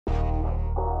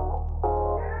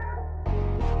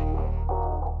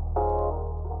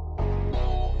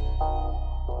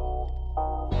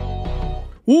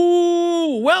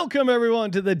Ooh, welcome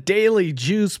everyone to the Daily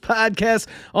Juice podcast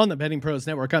on the Betting Pros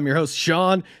Network. I'm your host,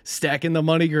 Sean, stacking the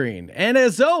money green. And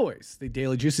as always, the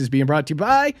Daily Juice is being brought to you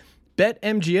by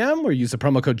BetMGM, where use the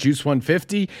promo code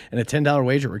JUICE150 and a $10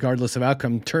 wager, regardless of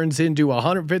outcome, turns into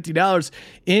 $150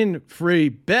 in free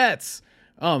bets.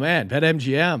 Oh man,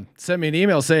 BetMGM sent me an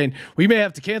email saying, we may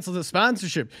have to cancel the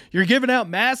sponsorship. You're giving out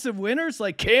massive winners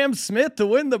like Cam Smith to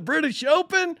win the British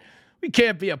Open? We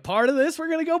can't be a part of this. We're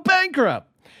going to go bankrupt.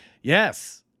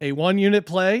 Yes, a 1-unit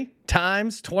play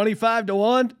times 25 to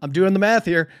 1. I'm doing the math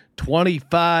here.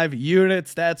 25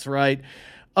 units. That's right.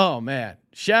 Oh, man.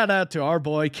 Shout out to our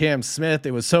boy, Cam Smith.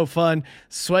 It was so fun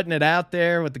sweating it out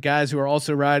there with the guys who are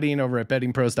also riding over at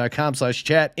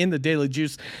bettingpros.com/chat in the Daily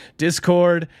Juice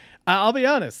Discord. I'll be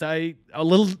honest. I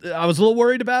was a little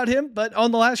worried about him, but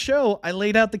on the last show, I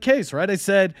laid out the case, right? I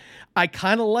said, I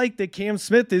kind of like that Cam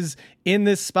Smith is in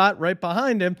this spot right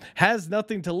behind him, has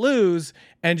nothing to lose,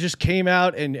 and just came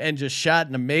out and just shot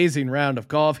an amazing round of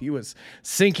golf. He was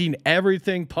sinking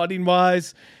everything putting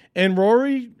wise. And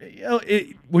Rory,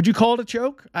 would you call it a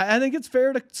choke? I think it's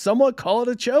fair to somewhat call it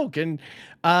a choke. And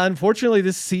unfortunately,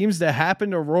 this seems to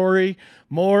happen to Rory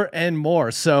more and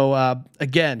more. So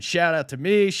again, shout out to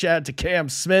me, shout out to Cam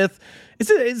Smith.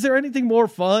 Is there anything more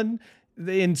fun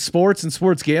in sports and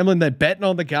sports gambling than betting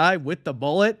on the guy with the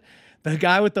mullet? The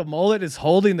guy with the mullet is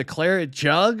holding the claret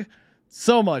jug.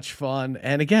 So much fun.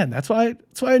 And again, that's why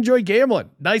I enjoy gambling.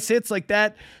 Nice hits like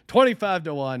that. 25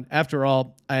 to 1. After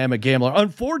all, I am a gambler.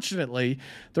 Unfortunately,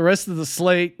 the rest of the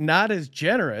slate, not as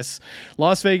generous.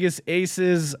 Las Vegas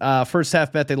Aces, first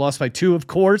half bet, they lost by 2, of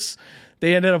course.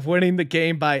 They ended up winning the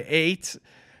game by 8.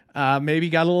 Maybe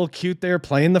got a little cute there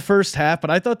playing the first half, but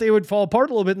I thought they would fall apart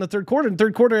a little bit in the third quarter. And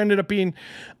third quarter ended up being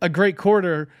a great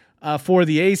quarter for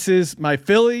the Aces. My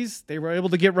Phillies, they were able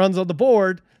to get runs on the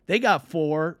board. They got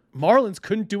 4. Marlins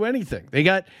couldn't do anything. They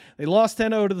lost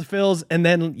 10-0 to the Phils, and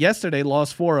then yesterday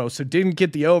lost 4-0, so didn't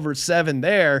get the over 7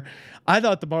 there. I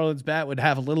thought the Marlins bat would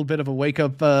have a little bit of a wake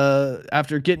up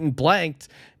after getting blanked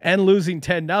and losing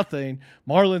 10-0.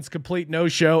 Marlins complete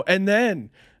no-show, and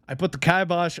then I put the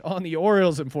kibosh on the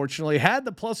Orioles, unfortunately. Had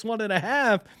the plus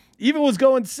 1.5, even was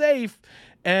going safe,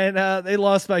 and they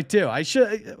lost by 2.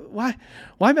 Why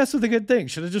mess with a good thing?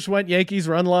 Should have just went Yankees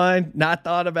run line, not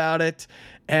thought about it,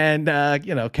 and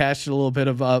cashed a little bit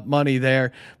of money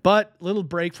there. But little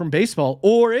break from baseball,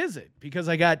 or is it? Because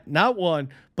I got not 1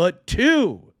 but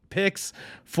 2 picks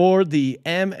for the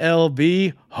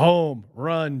MLB Home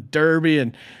Run Derby,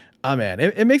 and man,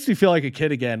 it makes me feel like a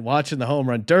kid again watching the Home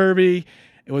Run Derby.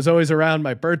 It was always around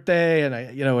my birthday, and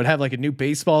I would have like a new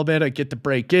baseball bat I'd get to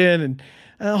break in, and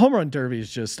Home Run Derby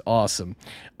is just awesome.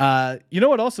 You know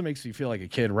what also makes me feel like a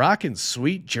kid? Rocking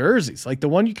sweet jerseys, like the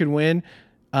one you can win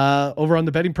over on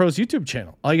the Betting Pros YouTube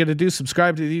channel. All you got to do is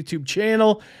subscribe to the YouTube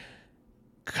channel,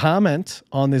 comment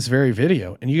on this very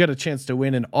video, and you got a chance to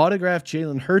win an autographed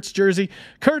Jalen Hurts jersey,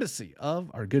 courtesy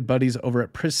of our good buddies over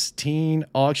at Pristine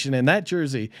Auction. And that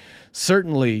jersey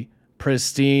certainly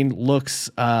pristine, looks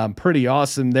pretty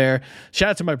awesome there. Shout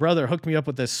out to my brother, hooked me up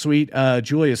with this sweet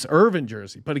Julius Erving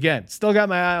jersey. But again, still got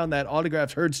my eye on that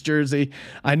autographed Hurts jersey.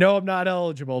 I know I'm not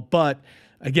eligible, but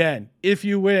again, if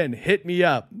you win, hit me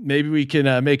up. Maybe we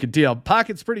can make a deal.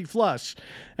 Pocket's pretty flush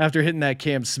after hitting that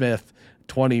Cam Smith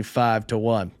 25 to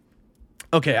 1.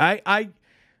 Okay, I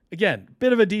again,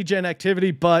 bit of a degen activity,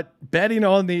 but betting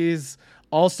on these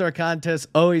all-star contests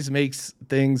always makes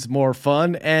things more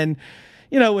fun. And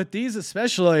with these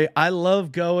especially, I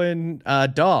love going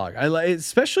dog.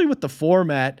 Especially with the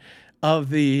format of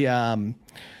the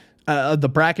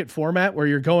bracket format where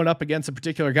you're going up against a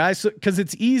particular guy. So, because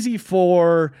it's easy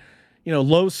for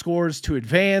low scores to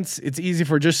advance. It's easy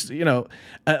for just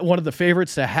one of the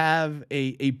favorites to have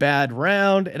a bad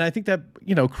round, and I think that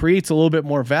creates a little bit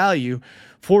more value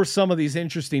for some of these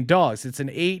interesting dogs. It's an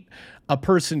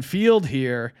 8-person field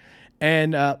here.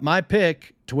 And my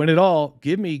pick to win it all,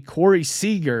 give me Corey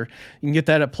Seager. You can get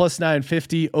that at plus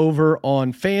 950 over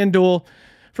on FanDuel.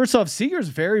 First off, Seager's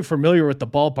very familiar with the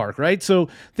ballpark, right? So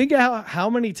think how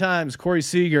many times Corey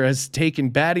Seager has taken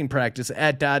batting practice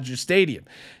at Dodger Stadium.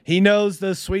 He knows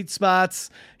the sweet spots.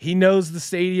 He knows the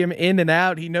stadium in and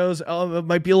out. He knows, it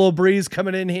might be a little breeze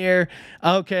coming in here.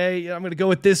 Okay, I'm going to go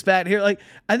with this bat here. Like,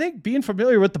 I think being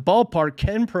familiar with the ballpark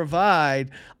can provide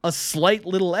a slight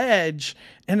little edge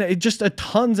and just a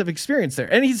tons of experience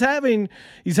there. And he's having,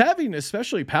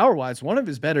 especially power-wise, one of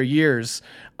his better years.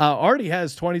 Already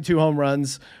has 22 home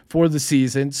runs for the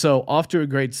season, so off to a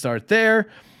great start there.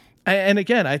 And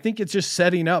again, I think it's just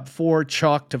setting up for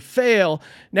chalk to fail.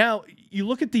 Now, you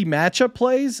look at the matchup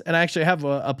plays, and I actually have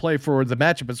a play for the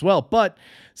matchup as well, but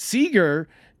Seager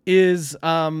is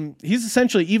he's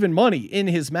essentially even money in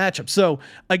his matchup. So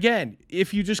again,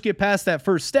 if you just get past that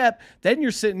first step, then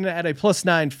you're sitting at a plus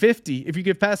 950. If you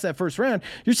get past that first round,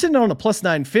 you're sitting on a plus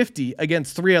 950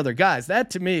 against 3 other guys.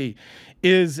 That to me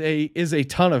is a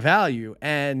ton of value.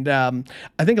 And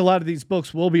I think a lot of these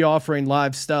books will be offering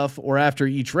live stuff or after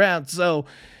each round. So,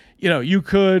 you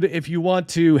could, if you want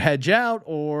to hedge out,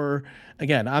 or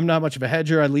again, I'm not much of a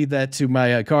hedger. I leave that to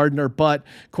my gardener, but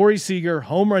Corey Seager,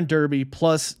 home run derby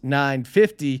plus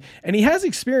 950. And he has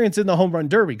experience in the home run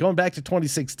derby going back to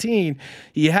 2016.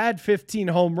 He had 15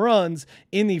 home runs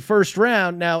in the first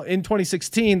round. Now in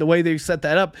 2016, the way they set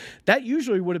that up, that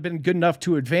usually would have been good enough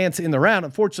to advance in the round.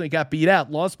 Unfortunately, got beat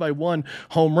out, lost by 1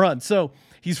 home run. So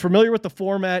he's familiar with the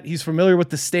format. He's familiar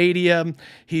with the stadium.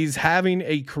 He's having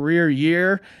a career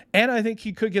year. And I think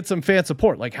he could get some fan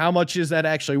support. Like, how much is that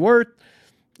actually worth?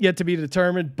 Yet to be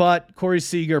determined. But Corey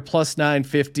Seager plus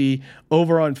 950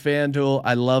 over on FanDuel.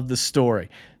 I love the story.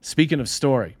 Speaking of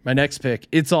story, my next pick,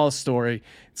 it's all story.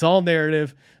 It's all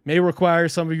narrative. May require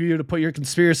some of you to put your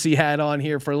conspiracy hat on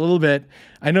here for a little bit.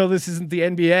 I know this isn't the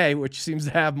NBA, which seems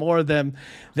to have more of them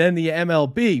than the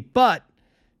MLB, but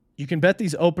you can bet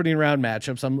these opening round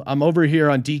matchups. I'm over here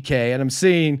on DK, and I'm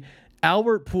seeing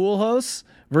Albert Pujols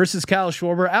versus Kyle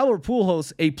Schwarber. Albert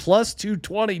Pujols, a plus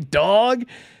 220 dog.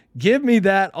 Give me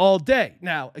that all day.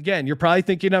 Now, again, you're probably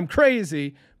thinking I'm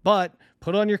crazy, but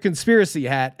put on your conspiracy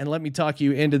hat and let me talk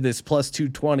you into this plus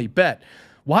 220 bet.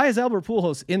 Why is Albert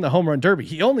Pujols in the home run derby?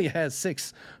 He only has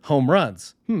 6 home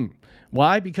runs.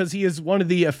 Why? Because he is one of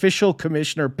the official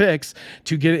commissioner picks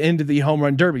to get into the home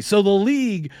run derby. So the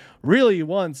league really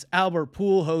wants Albert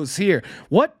Pujols here.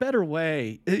 What better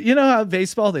way? You know how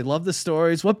baseball, they love the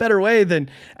stories. What better way than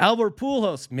Albert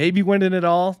Pujols maybe winning it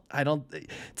all?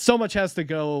 So much has to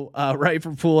go right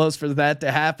for Pujols for that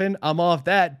to happen. I'm off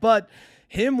that. But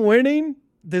him winning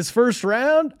this first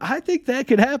round, I think that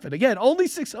could happen. Again, only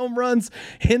 6 home runs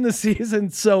in the season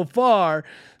so far.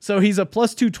 So he's a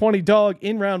plus 220 dog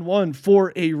in round 1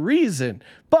 for a reason.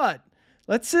 But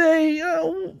let's say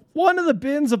one of the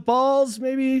bins of balls,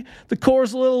 maybe the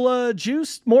core's a little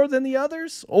juiced more than the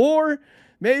others, or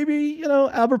maybe,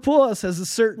 Albert Pujols has a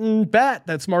certain bat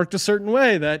that's marked a certain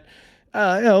way that,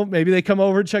 maybe they come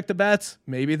over and check the bats.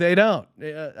 Maybe they don't.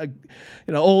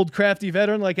 Old crafty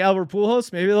veteran like Albert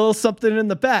Pujols, maybe a little something in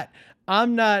the bat.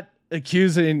 I'm not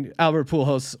accusing Albert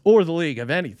Pujols or the league of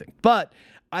anything, but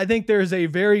I think there's a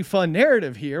very fun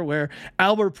narrative here where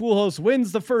Albert Pujols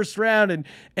wins the first round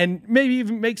and maybe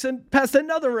even makes it past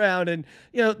another round. And,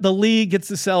 the league gets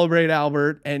to celebrate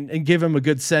Albert and give him a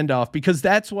good send off, because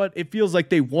that's what it feels like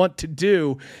they want to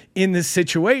do in this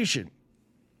situation.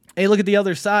 Hey, look at the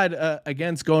other side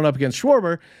going up against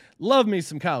Schwarber. Love me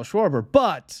some Kyle Schwarber,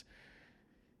 but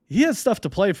he has stuff to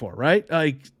play for, right?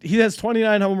 Like, he has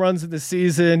 29 home runs in the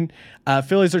season.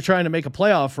 Phillies are trying to make a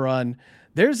playoff run.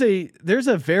 There's a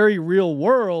very real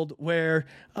world where,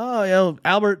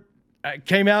 Albert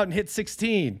came out and hit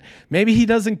 16. Maybe he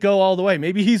doesn't go all the way.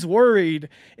 Maybe he's worried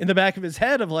in the back of his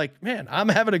head of like, man, I'm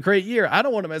having a great year. I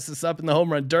don't want to mess this up in the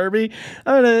home run derby.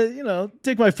 I'm going to,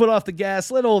 take my foot off the gas.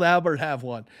 Let old Albert have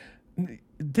one.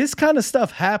 This kind of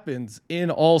stuff happens in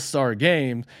all-star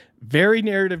games. Very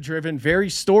narrative driven,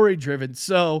 very story driven.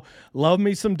 So love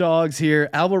me some dogs here.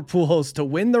 Albert Pujols to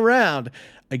win the round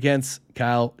against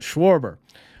Kyle Schwarber.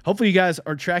 Hopefully you guys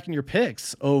are tracking your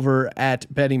picks over at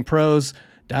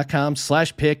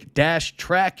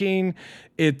bettingpros.com/pick-tracking.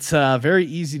 It's very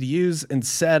easy to use and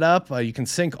set up. You can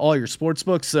sync all your sports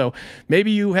books. So maybe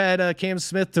you had Cam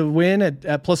Smith to win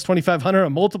at plus 2,500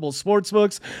 on multiple sports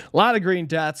books. A lot of green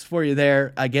dots for you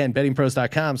there. Again,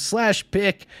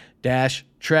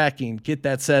 bettingpros.com/pick-tracking. Get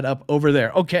that set up over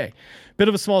there. Okay, bit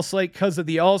of a small slate because of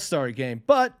the All-Star game,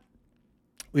 but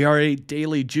we are a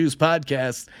daily juice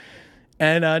podcast,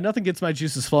 and nothing gets my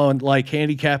juices flowing like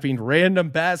handicapping random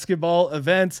basketball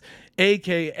events,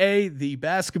 a.k.a. the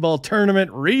basketball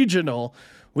tournament regional.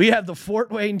 We have the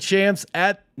Fort Wayne champs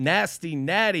at Nasty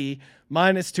Natty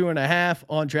minus 2.5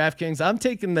 on DraftKings. I'm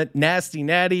taking the Nasty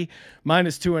Natty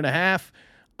minus 2.5.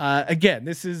 Again,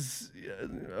 this is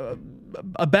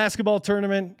a basketball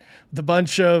tournament with a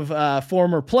bunch of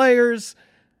former players.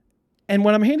 And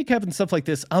when I'm handicapping stuff like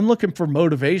this, I'm looking for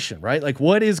motivation, right? Like,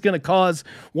 what is going to cause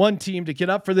one team to get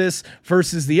up for this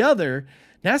versus the other?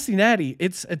 Nasty Natty,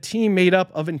 it's a team made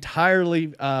up of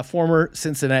entirely former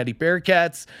Cincinnati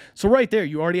Bearcats. So right there,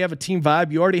 you already have a team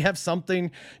vibe. You already have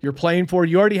something you're playing for.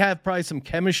 You already have probably some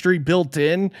chemistry built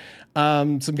in.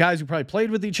 Some guys who probably played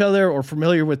with each other or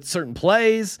familiar with certain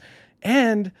plays.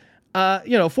 And,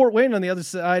 Fort Wayne on the other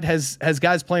side has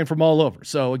guys playing from all over.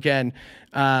 So again,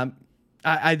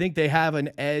 I think they have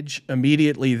an edge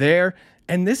immediately there.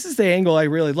 And this is the angle I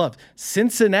really love.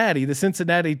 Cincinnati, the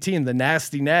Cincinnati team, the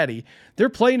Nasty Natty, they're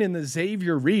playing in the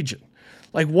Xavier region.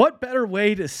 Like, what better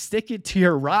way to stick it to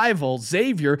your rival,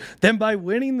 Xavier, than by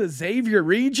winning the Xavier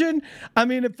region? I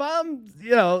mean, if I'm,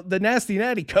 the Nasty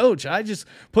Natty coach, I just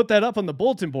put that up on the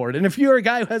bulletin board. And if you're a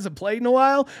guy who hasn't played in a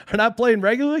while or not playing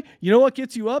regularly, you know what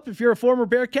gets you up if you're a former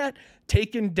Bearcat?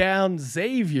 Taking down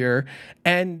Xavier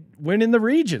and winning the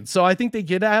region. So I think they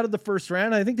get out of the first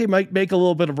round. I think they might make a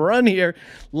little bit of a run here.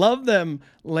 Love them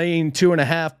laying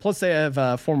 2.5. Plus they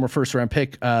have former first round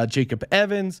pick Jacob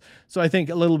Evans. So I think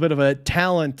a little bit of a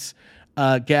talent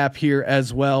gap here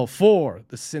as well for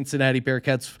the Cincinnati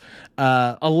Bearcats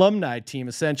alumni team,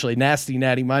 essentially. Nasty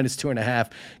Natty minus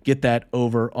 2.5. Get that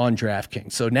over on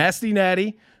DraftKings. So Nasty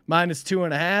Natty minus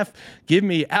 2.5. Give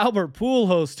me Albert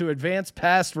Pujols to advance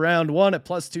past round 1 at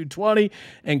plus 220,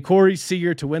 and Corey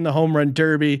Seager to win the home run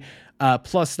derby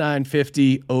plus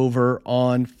 950 over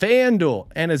on FanDuel.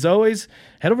 And as always,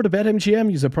 head over to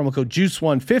BetMGM, use the promo code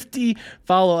JUICE150.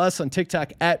 Follow us on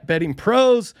TikTok at Betting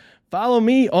Pros. Follow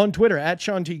me on Twitter at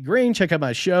Sean T. Green. Check out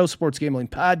my show, Sports Gambling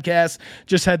Podcast.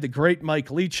 Just had the great Mike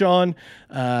Leach on.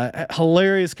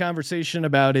 Hilarious conversation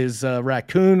about his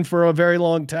raccoon for a very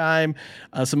long time.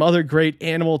 Some other great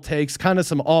animal takes, kind of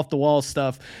some off-the-wall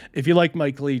stuff. If you like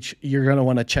Mike Leach, you're going to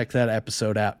want to check that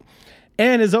episode out.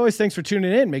 And as always, thanks for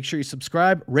tuning in. Make sure you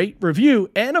subscribe, rate, review,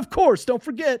 and of course, don't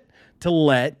forget to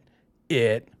let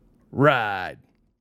it ride.